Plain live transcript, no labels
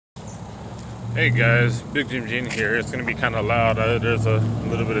Hey guys, BigJimGene here. It's going to be kind of loud. There's a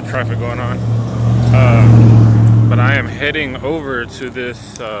little bit of traffic going on. But I am heading over to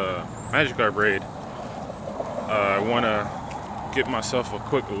this Magikarp raid. I want to get myself a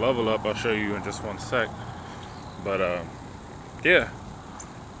quick level up. I'll show you in just one sec. But yeah,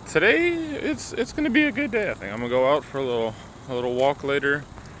 today it's going to be a good day. I think I'm going to go out for a little walk later.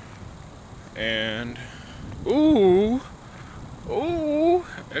 And ooh,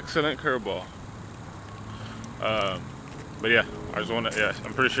 excellent curveball. But yeah, I just want to, yeah,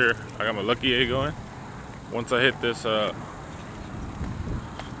 I'm pretty sure I got my lucky A going. Once I hit this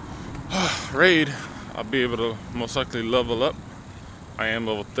raid, I'll be able to most likely level up. I am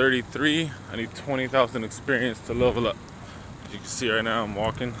level 33. I need 20,000 experience to level up. As you can see right now, I'm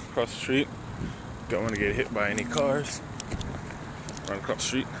walking across the street. Don't want to get hit by any cars. Run across the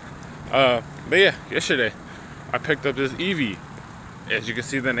street. But yeah, yesterday I picked up this Eevee. As you can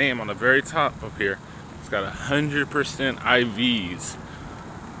see the name on the very top up here. It's got 100% IVs.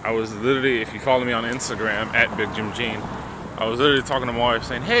 I was literally, if you follow me on Instagram at BigJimGene, I was literally talking to my wife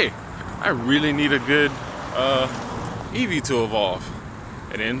saying, hey, I really need a good Eevee to evolve.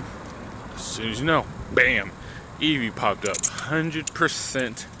 And then, as soon as you know, bam, Eevee popped up.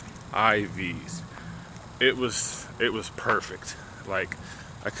 100% IVs. It was perfect. Like,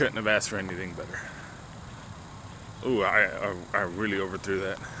 I couldn't have asked for anything better. Ooh, I really overthrew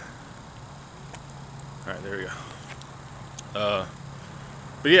that. Alright, there we go.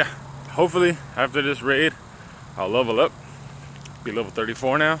 But yeah, hopefully after this raid, I'll level up. Be level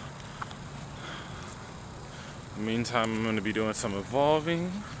 34 now. In the meantime, I'm going to be doing some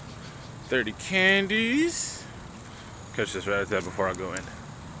evolving. 30 candies. Catch this right there before I go in.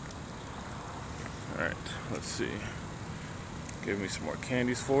 Alright, let's see. Give me some more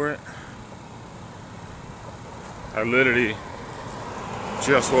candies for it. I literally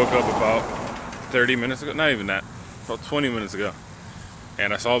just woke up about 30 minutes ago. Not even that. About 20 minutes ago.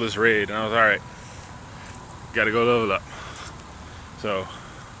 And I saw this raid and I was alright. Gotta go level up. So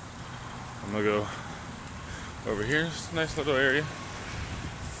I'm gonna go over here. It's a nice little area.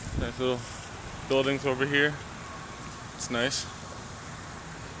 Nice little buildings over here. It's nice.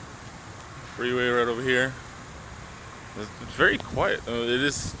 Freeway right over here. It's very quiet. It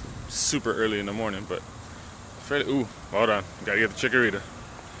is super early in the morning, but it's fairly. Ooh, hold on. Gotta get the chikorita.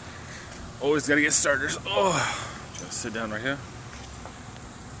 Always gotta get starters. Oh, just sit down right here.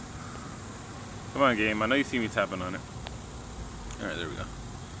 Come on, game. I know you see me tapping on it. Alright, there we go.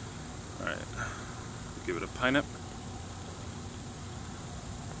 Alright. Give it a pineapple.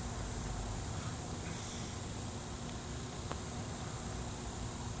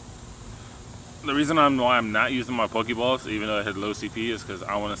 The reason why I'm not using my Pokeballs, even though I had low CP, is because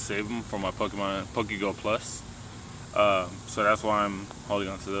I want to save them for my Pokemon Pokego Plus. So that's why I'm holding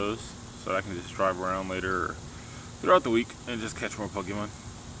on to those, so that I can just drive around later or throughout the week and just catch more Pokemon.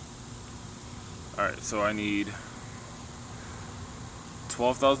 Alright, so I need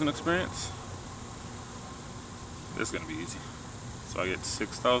 12,000 experience. This is going to be easy. So I get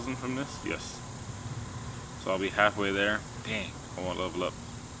 6,000 from this? Yes. So I'll be halfway there. Dang, I won't level up.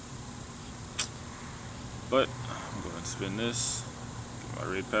 But I'm going to spin this. Get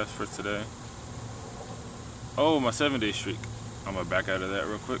my raid pass for today. Oh, my 7-day streak. I'm going to back out of that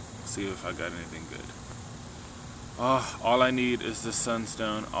real quick. See if I got anything good. Oh, all I need is the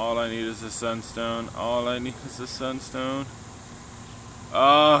Sunstone. All I need is the Sunstone. All I need is the Sunstone.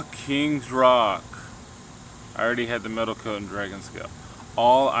 Oh, King's Rock. I already had the Metal Coat and Dragon Scale.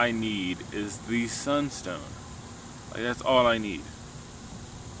 All I need is the Sunstone. Like, that's all I need.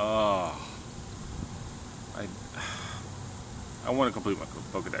 Oh. I want to complete my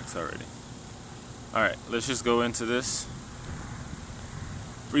Pokedex already. Alright, let's just go into this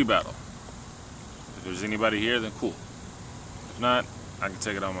free battle. If there's anybody here, then cool. If not, I can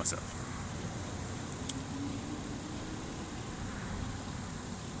take it on myself.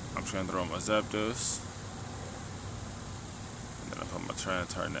 I'm trying to throw my Zapdos. And then I'll put my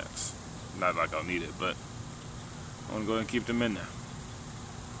Tyranitar next. Not like I'll need it, but I want to go ahead and keep them in there.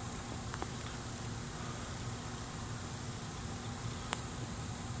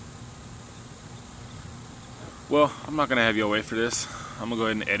 Well, I'm not going to have you wait for this. I'm going to go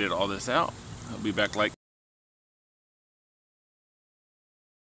ahead and edit all this out. I'll be back like...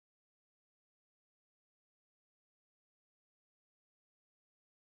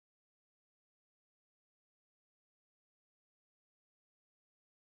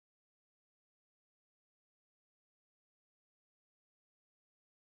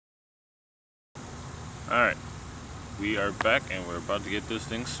 Alright, we are back and we're about to get this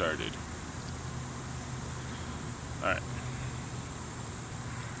thing started. Alright.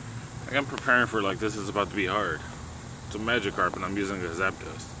 Like I'm preparing for like this is about to be hard. It's a Magikarp and I'm using a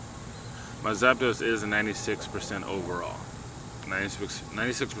Zapdos. My Zapdos is a 96% overall.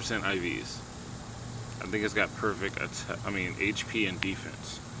 96% IVs. I think it's got perfect HP and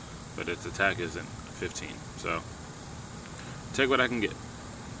defense. But its attack isn't 15. So take what I can get.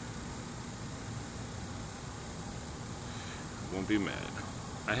 Won't be mad.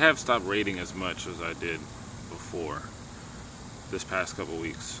 I have stopped raiding as much as I did before. This past couple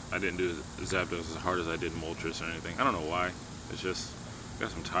weeks, I didn't do Zapdos as hard as I did Moltres or anything. I don't know why. It's just, I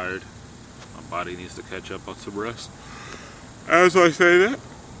guess I'm tired. My body needs to catch up on some rest. As I say that.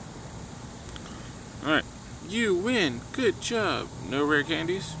 Alright. You win. Good job. No rare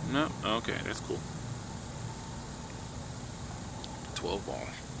candies? No? Okay, that's cool. 12 ball.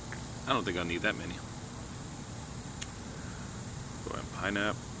 I don't think I'll need that many. Go ahead and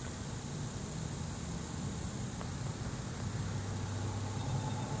pineapple.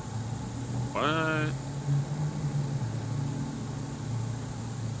 What?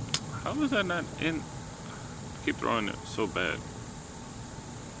 How is that not in? I keep throwing it so bad.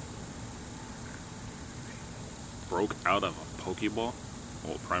 Broke out of a Pokeball?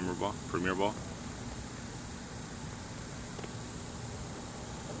 Oh, Premier Ball.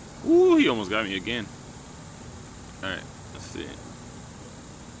 Ooh, he almost got me again. Alright, let's see.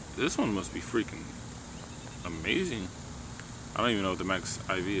 This one must be freaking amazing. I don't even know what the max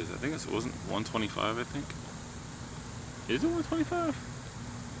IV is. I think it wasn't 125, I think. Is it 125?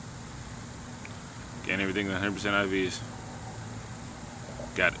 Gain everything 100% IVs.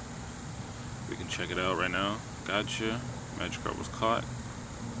 Got it. We can check it out right now. Gotcha. Magikarp was caught.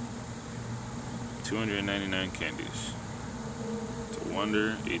 299 candies. It's a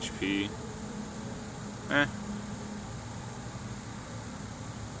wonder. HP.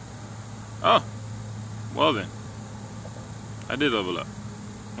 Oh. Well then. I did level up.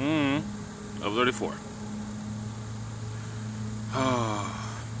 Level 34.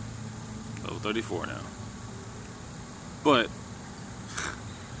 Level 34 now. But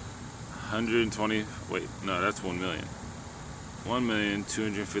 120. Wait, no, that's 1 million.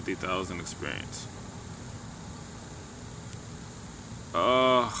 1,250,000 experience.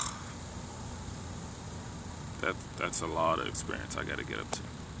 That's a lot of experience I gotta get up to.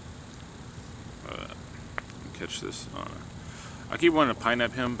 Catch this. I keep wanting to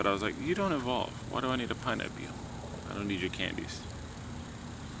pineapple him, but I was like, you don't evolve. Why do I need to pineapple you? I don't need your candies.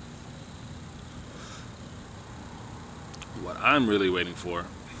 What I'm really waiting for,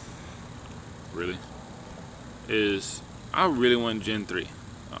 really, is I really want Gen 3.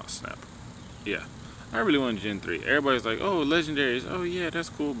 Oh, snap. Yeah, I really want Gen 3. Everybody's like, oh, legendaries. Oh, yeah, that's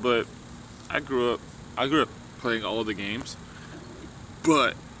cool. But I grew up playing all the games.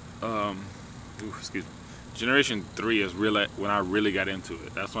 But, excuse me. Generation 3 is really when I really got into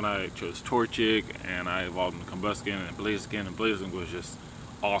it. That's when I chose Torchic and I evolved into Combuskin and Blaziken, and Blaziken was just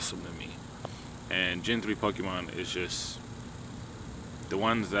awesome to me. And Gen 3 Pokemon is just the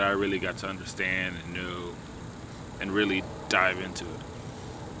ones that I really got to understand and know and really dive into it.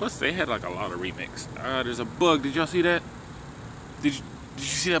 Plus they had like a lot of remakes. There's a bug. Did y'all see that? Did you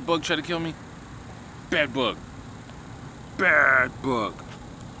see that bug try to kill me? Bad bug. Bad bug.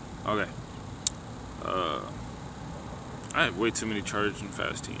 Okay. I have way too many charged and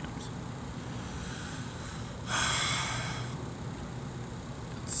fast TMs.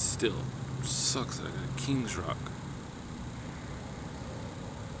 It still sucks that I got a King's Rock.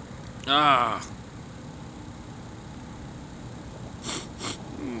 I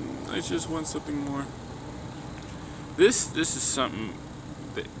just want something more. This is something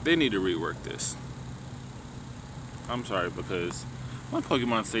that they need to rework this. I'm sorry, because my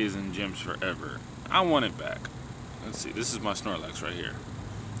Pokemon stays in gyms forever. I want it back. Let's see, this is my Snorlax right here.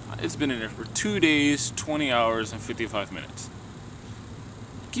 It's been in there for 2 days, 20 hours, and 55 minutes.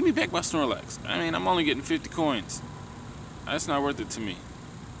 Give me back my Snorlax. I mean, I'm only getting 50 coins. That's not worth it to me.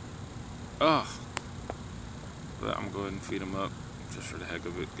 Ugh. But I'm going to go ahead and feed him up, just for the heck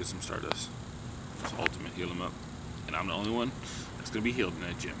of it. Get some Stardust. Just ultimate heal him up. And I'm the only one that's going to be healed in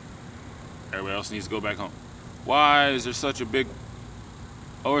that gym. Everybody else needs to go back home. Why is there such a big...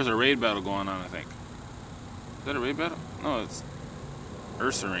 Oh, there's a raid battle going on, I think. Is that a raid battle? No, it's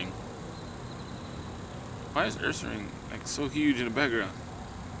Ursaring. Why is Ursaring like so huge in the background?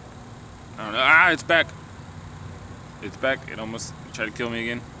 I don't know. It's back. It's back. It almost tried to kill me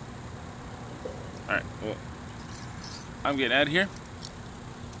again. Alright, well, I'm getting out of here.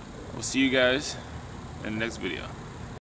 We'll see you guys in the next video.